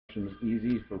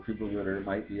easy for people that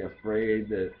might be afraid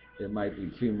that it might be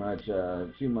too much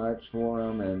for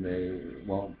them and they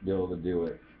won't be able to do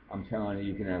it. I'm telling you,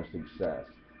 you can have success.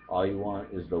 All you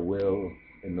want is the will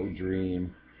and the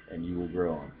dream, and you will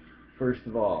grow them. First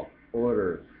of all,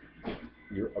 order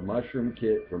a mushroom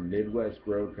kit from Midwest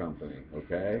Grow Company.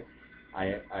 Okay,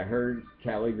 I heard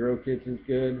Cali Grow Kits is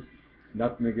good.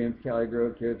 Nothing against Cali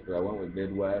Grow Kits, but I went with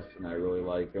Midwest and I really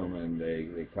like them, and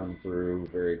they come through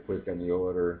very quick on the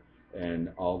order, and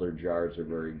all their jars are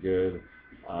very good.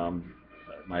 Um,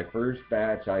 my first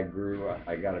batch I grew,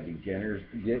 I got a beginner's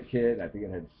kit. I think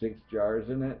it had 6 jars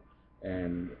in it,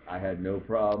 and I had no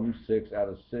problem. 6 out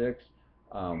of 6.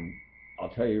 Um, I'll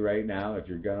tell you right now, if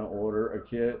you're gonna order a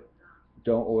kit,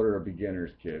 don't order a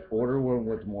beginner's kit. Order one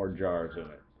with more jars in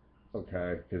it.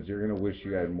 Okay, because you're gonna wish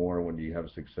you had more when you have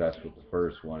success with the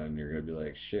first one, and you're gonna be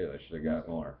like, shit, I should have got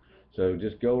more. So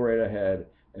just go right ahead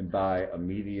and buy a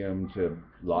medium to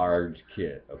large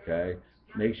kit. Okay,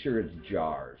 make sure it's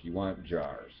jars. You want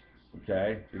jars.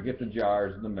 Okay, you get the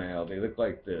jars in the mail. They look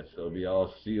like this. They'll be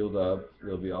all sealed up.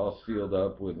 They'll be all sealed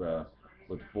up with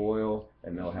foil,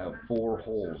 and they'll have 4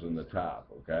 holes in the top.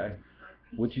 Okay,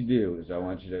 what you do is I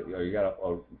want you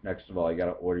to, next of all, you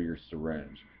gotta order your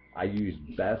syringe. I use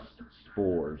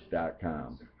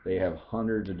bestspores.com. They have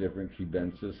hundreds of different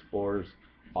cubensis spores.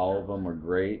 All of them are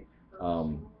great.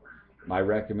 Um, my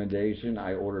recommendation,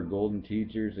 I ordered Golden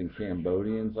Teachers and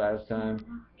Cambodians last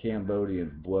time.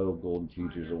 Cambodians blow Golden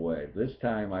Teachers away. This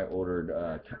time I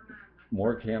ordered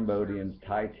more Cambodians,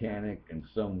 Titanic, and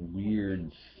some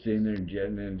weird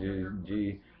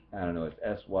synergy. I don't know, it's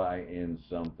SYN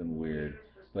something weird.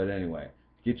 But anyway,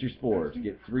 get your spores.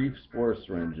 Get 3 spore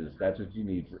syringes. That's what you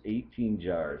need for 18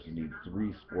 jars. You need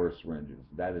 3 spore syringes.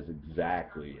 That is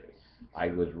exactly it. I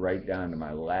was right down to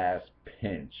my last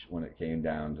pinch when it came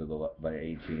down to my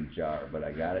 18th jar, but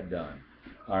I got it done.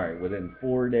 All right, within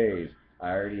 4 days,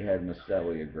 I already had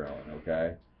mycelia growing,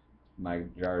 okay? My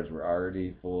jars were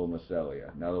already full of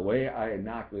mycelia. Now, the way I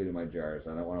inoculated my jars,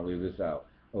 I don't want to leave this out.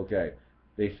 Okay,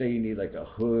 they say you need like a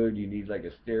hood, you need like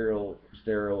a sterile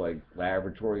like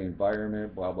laboratory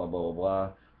environment, blah blah blah blah blah.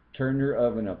 Turn your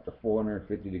oven up to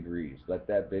 450 degrees. Let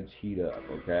that bitch heat up.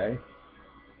 Okay.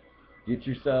 Get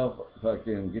yourself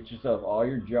all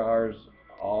your jars,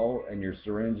 all and your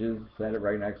syringes. Set it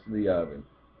right next to the oven.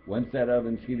 Once that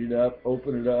oven's heated up,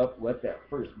 open it up. Let that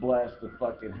first blast of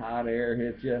fucking hot air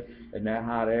hit you, and that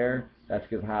hot air, that's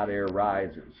because hot air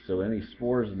rises. So any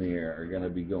spores in the air are gonna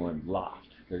be going loft.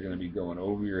 They're gonna be going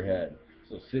over your head.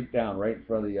 So sit down right in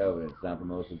front of the oven. It's not the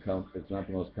most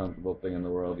comfortable thing in the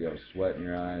world. You have sweat in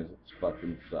your eyes. It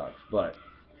fucking sucks. But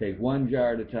take one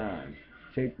jar at a time.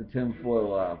 Take the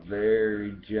tinfoil off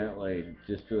very gently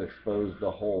just to expose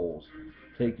the holes.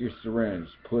 Take your syringe,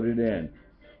 put it in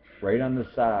right on the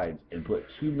sides, and put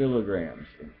 2 milligrams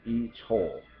in each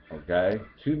hole. Okay?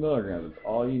 2 milligrams is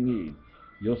all you need.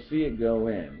 You'll see it go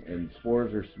in, and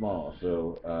spores are small,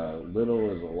 so little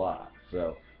is a lot.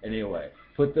 So anyway,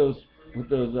 put those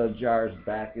jars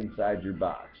back inside your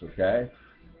box. Okay?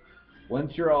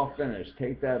 Once you're all finished,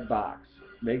 take that box.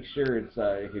 Make sure it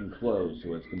can close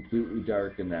so it's completely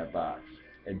dark in that box,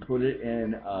 and put it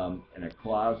in a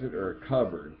closet or a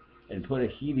cupboard, and put a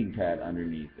heating pad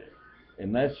underneath it.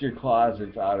 Unless your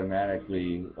closet's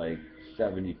automatically like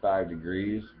 75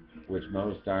 degrees, which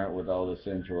most aren't with all the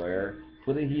central air,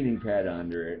 put a heating pad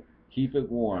under it. Keep it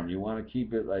warm. You want to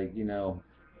keep it like,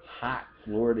 hot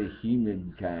Florida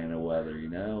humid kind of weather,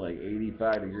 like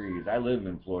 85 degrees. I live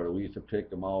in Florida. We used to pick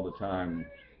them all the time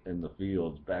in the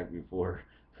fields back before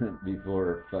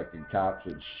before fucking cops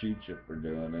would shoot you for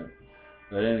doing it.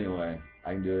 But anyway,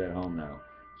 I can do it at home now.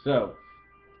 So,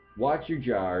 watch your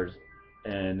jars,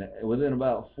 and within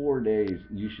about 4 days,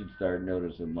 you should start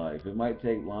noticing life. It might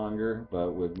take longer,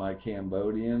 but with my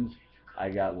Cambodians, I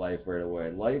got life right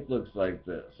away. Life looks like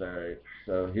this. All right.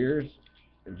 So if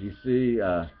you see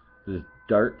this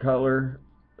dark color,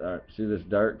 see this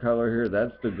dark color here?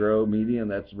 That's the grow medium.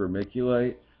 That's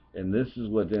vermiculite, and this is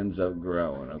what ends up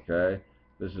growing. Okay.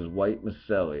 This is white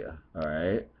mycelia. All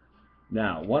right.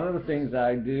 Now, one of the things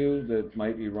I do that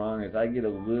might be wrong is I get a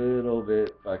little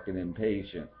bit fucking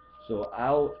impatient. So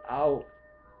I'll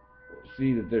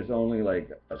see that there's only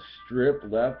like a strip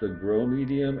left of grow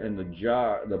medium, and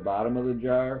the bottom of the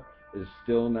jar is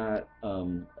still not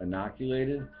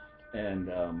inoculated.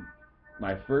 And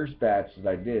my first batch that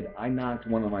I did, I knocked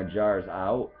one of my jars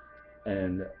out,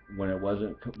 and when it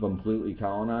wasn't completely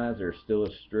colonized, there's still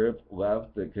a strip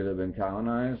left that could have been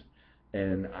colonized,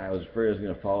 and I was afraid it was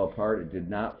going to fall apart. It did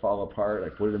not fall apart. I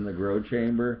put it in the grow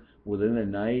chamber. Within a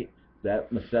night,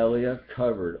 that mycelia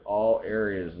covered all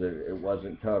areas that it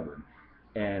wasn't covered.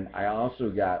 And I also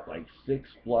got like 6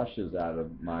 flushes out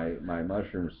of my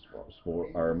mushroom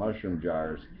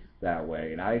jars that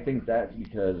way. And I think that's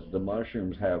because the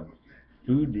mushrooms have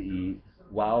food to eat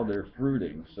while they're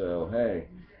fruiting. So hey,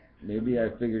 maybe I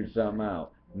figured something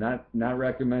out. Not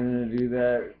recommending to do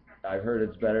that. I've heard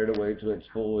it's better to wait till it's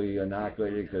fully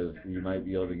inoculated because you might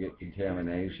be able to get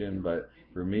contamination. But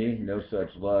for me, no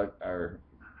such luck. Or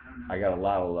I got a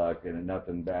lot of luck and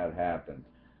nothing bad happened.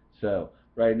 So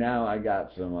right now I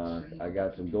got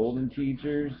some golden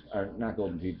teachers, or not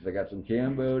golden teachers. I got some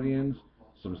Cambodians,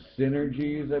 some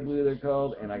synergies I believe they're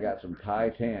called, and I got some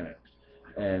Titanics.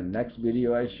 And next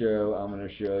video I show, I'm going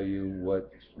to show you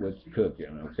what's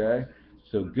cooking. Okay.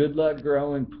 So good luck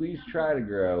growing. Please try to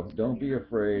grow. Don't be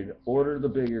afraid. Order the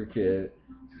bigger kit.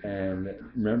 And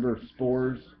remember,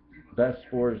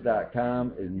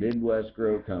 bestspores.com is Midwest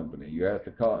Grow Company. You have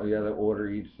to order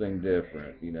each thing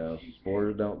different. You know,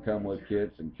 spores don't come with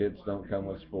kits, and kits don't come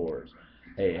with spores.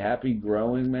 Hey, happy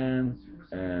growing, man,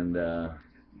 and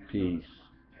peace.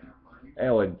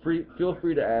 Anyway, feel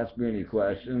free to ask me any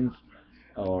questions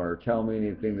or tell me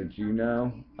anything that you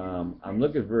know. I'm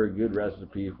looking for a good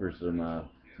recipe for some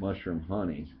mushroom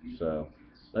honey, so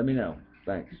let me know.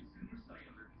 Thanks.